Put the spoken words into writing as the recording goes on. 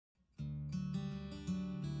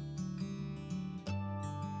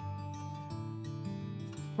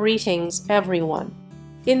Greetings everyone.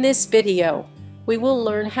 In this video, we will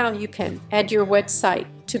learn how you can add your website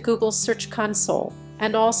to Google Search Console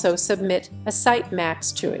and also submit a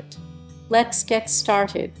sitemap to it. Let's get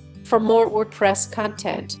started. For more WordPress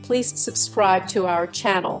content, please subscribe to our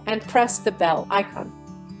channel and press the bell icon.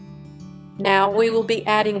 Now we will be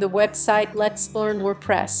adding the website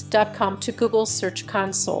letslearnwordpress.com to Google Search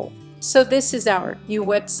Console. So this is our new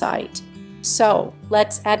website. So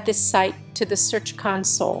let's add this site to the Search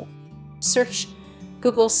Console. Search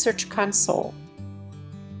Google Search Console.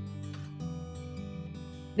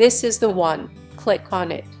 This is the one. Click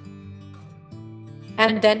on it.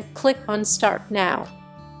 And then click on Start Now.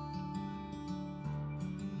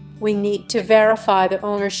 We need to verify the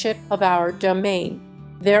ownership of our domain.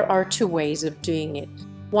 There are two ways of doing it.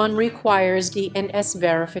 One requires DNS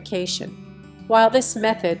verification, while this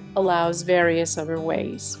method allows various other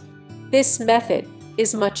ways. This method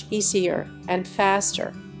is much easier and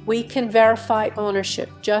faster. We can verify ownership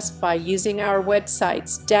just by using our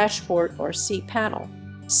website's dashboard or cPanel.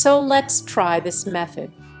 So let's try this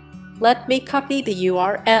method. Let me copy the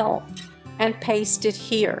URL and paste it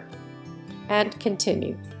here and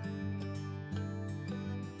continue.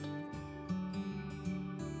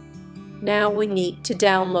 Now we need to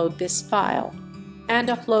download this file and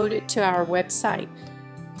upload it to our website.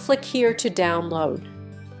 Click here to download.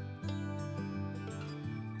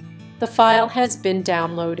 The file has been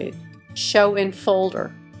downloaded. Show in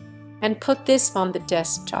folder and put this on the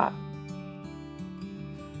desktop.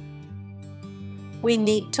 We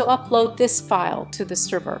need to upload this file to the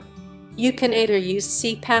server. You can either use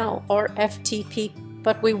cPanel or FTP,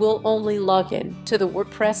 but we will only log in to the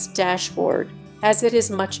WordPress dashboard as it is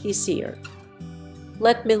much easier.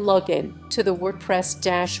 Let me log in to the WordPress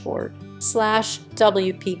dashboard /wp-admin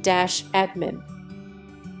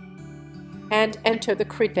and enter the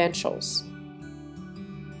credentials.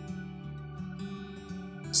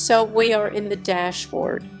 So we are in the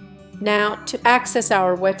dashboard. Now to access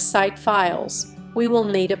our website files, we will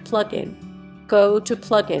need a plugin. Go to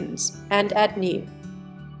Plugins and Add New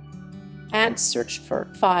and search for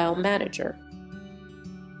File Manager.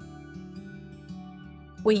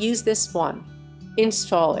 We use this one.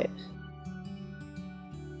 Install it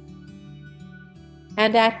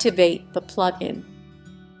and activate the plugin.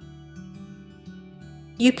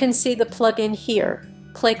 You can see the plugin here.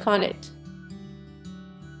 Click on it.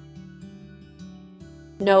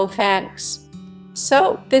 No thanks.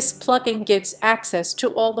 So this plugin gives access to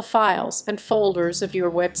all the files and folders of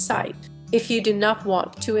your website. If you do not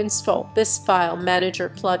want to install this File Manager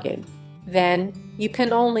plugin, then you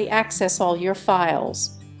can only access all your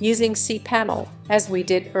files using cPanel as we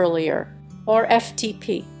did earlier, or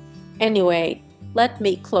FTP. Anyway, let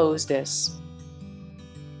me close this.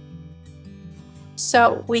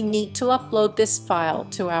 So we need to upload this file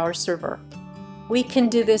to our server. We can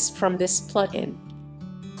do this from this plugin.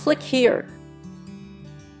 Click here.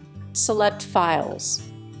 Select Files.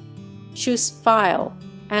 Choose File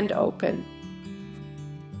and Open.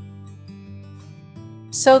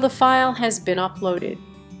 So the file has been uploaded.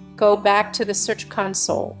 Go back to the Search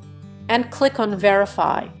Console and click on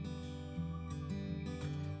Verify.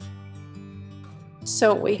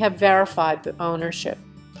 So we have verified the ownership.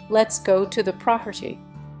 Let's go to the property.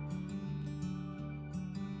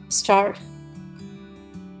 Start.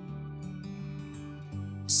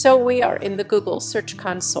 So we are in the Google Search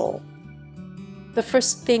Console. The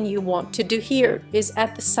first thing you want to do here is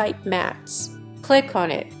add the sitemaps. Click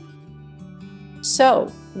on it.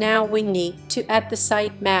 So now we need to add the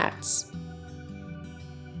sitemaps.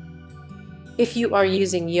 If you are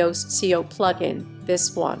using Yoast SEO plugin,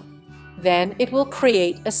 this one, then it will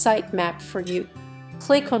create a sitemap for you.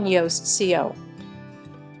 Click on Yoast SEO.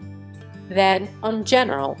 Then on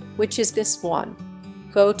General, which is this one,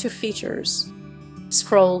 go to Features.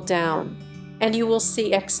 Scroll down and you will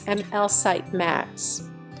see XML sitemaps.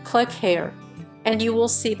 Click here and you will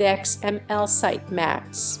see the XML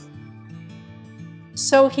sitemaps.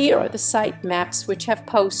 So here are the sitemaps which have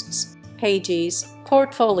posts, pages,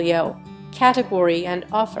 portfolio, category, and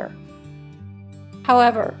offer.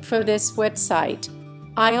 However, for this website,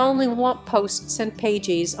 I only want posts and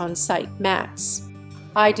pages on sitemaps.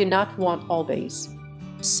 I do not want all these.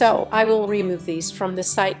 So I will remove these from the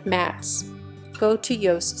sitemaps. Go to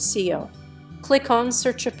Yoast SEO. Click on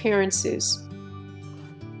Search Appearances.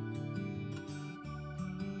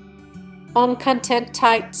 On Content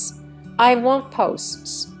Types, I want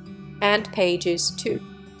posts and pages too.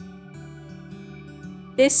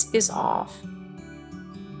 This is off.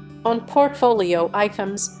 On portfolio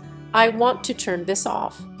items, I want to turn this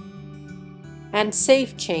off and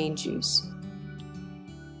save changes.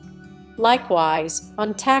 Likewise,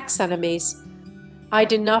 on taxonomies, I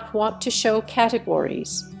do not want to show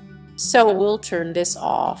categories, so we'll turn this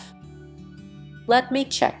off. Let me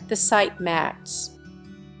check the sitemaps.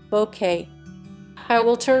 OK. I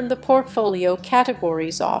will turn the portfolio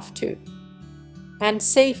categories off too. And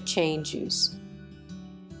save changes.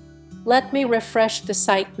 Let me refresh the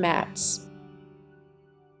sitemaps.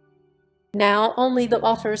 Now only the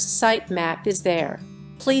author's sitemap is there.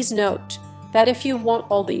 Please note that if you want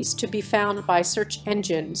all these to be found by search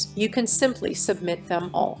engines, you can simply submit them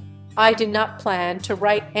all. I do not plan to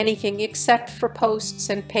write anything except for posts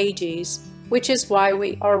and pages, which is why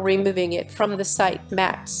we are removing it from the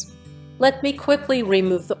sitemaps. Let me quickly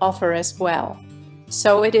remove the author as well,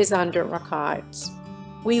 so it is under archives.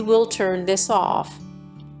 We will turn this off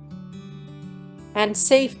and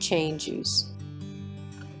save changes.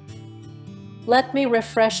 Let me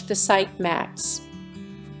refresh the sitemaps.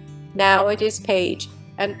 Now it is page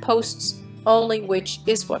and posts only, which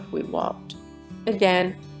is what we want.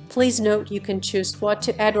 Again, please note you can choose what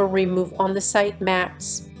to add or remove on the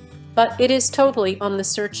sitemaps, but it is totally on the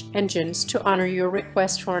search engines to honor your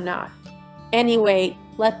request or not. Anyway,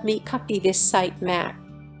 let me copy this sitemap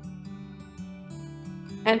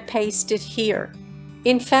and paste it here.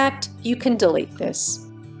 In fact, you can delete this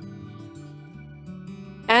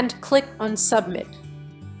and click on Submit.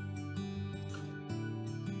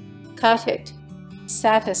 Cut it.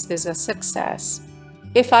 Status is a success.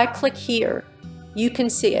 If I click here, you can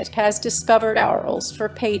see it has discovered URLs for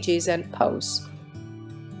pages and posts.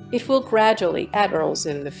 It will gradually add URLs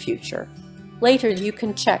in the future. Later you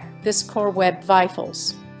can check this core web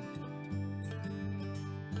vitals,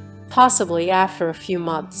 possibly after a few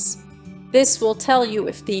months. This will tell you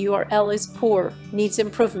if the URL is poor, needs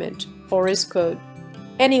improvement, or is good.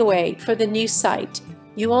 Anyway, for the new site,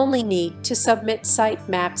 you only need to submit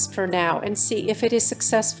sitemaps for now and see if it is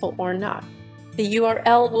successful or not. The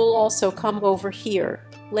URL will also come over here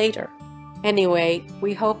later. Anyway,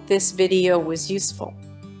 we hope this video was useful.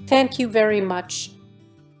 Thank you very much.